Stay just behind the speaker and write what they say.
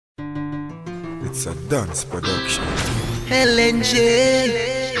It's a dance production. LNJ.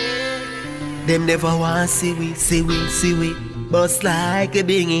 Them never want see we. Bust like a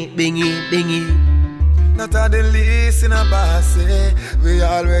bingy. Not a the least in a bossy. We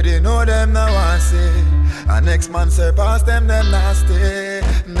already know them now want see. And next man surpass them nasty.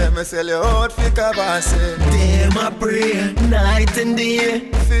 Them a sell you out for cabassi. Dem A Pray night and day.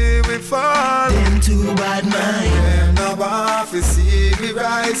 Feel we fall. Them too bad mind. Them no want to see we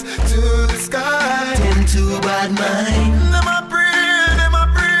rise to the sky. Them too bad mind. Dem A Pray,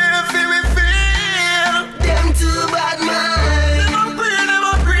 feel we feel. Them too bad mind. Dem A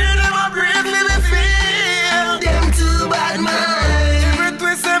Pray, feel we feel. Them too bad mind. Every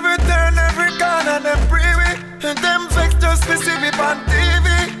twist, every turn, every corner, them pray we. And them vex just to see me on TV.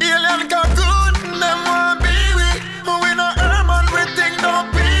 Alien got good, them want be we. We no Herman, we think no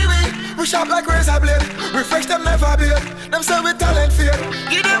pee we. We sharp like razor blade, refresh them never beard. Them say we talent fear,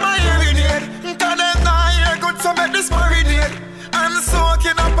 give them a hearing aid. Cause them not hear good, so make this marinade. And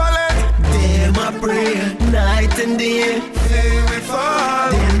soaking up a lead. Dem A Pray night and day. Feel we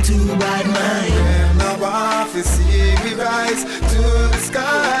fall. Them too bad mind. Them no want to see we rise to the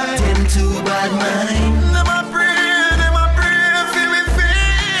sky. Them too bad mind. Dem A Pray, feel we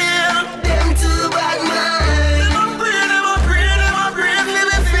feel. Them too bad mind. Dem A Pray, feel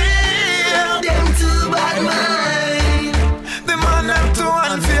we feel. Them too bad mind. The man them too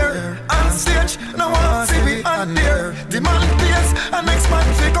unfair. On stage, no one see me on there. The man pays, and next man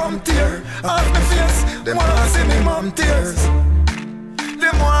fi come tear. Off me face, them want see me mom tears.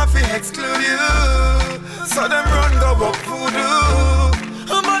 Them want fi exclude you, so them run go up voodoo.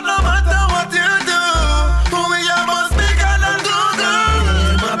 But no matter what you do, we are most bigger than Google.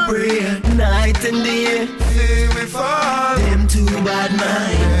 Dem A Pray night and day. Feel we fall. Them too bad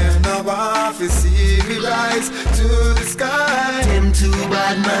mind. Them no want fi see we rise to the sky. Them too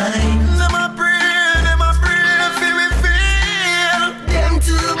bad mind. Dem A Pray, feel we feel. Them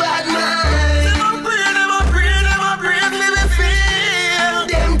too bad mind. Dem A Pray, feel we feel.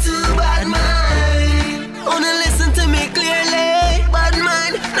 Them too bad mind. Wanna listen to me clearly. Bad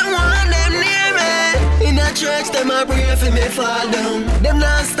mind, no one them near me. In the church, them a pray for me fall down. Them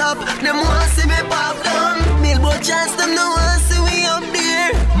not stop, them want see me pop down. Billboard chance, them no one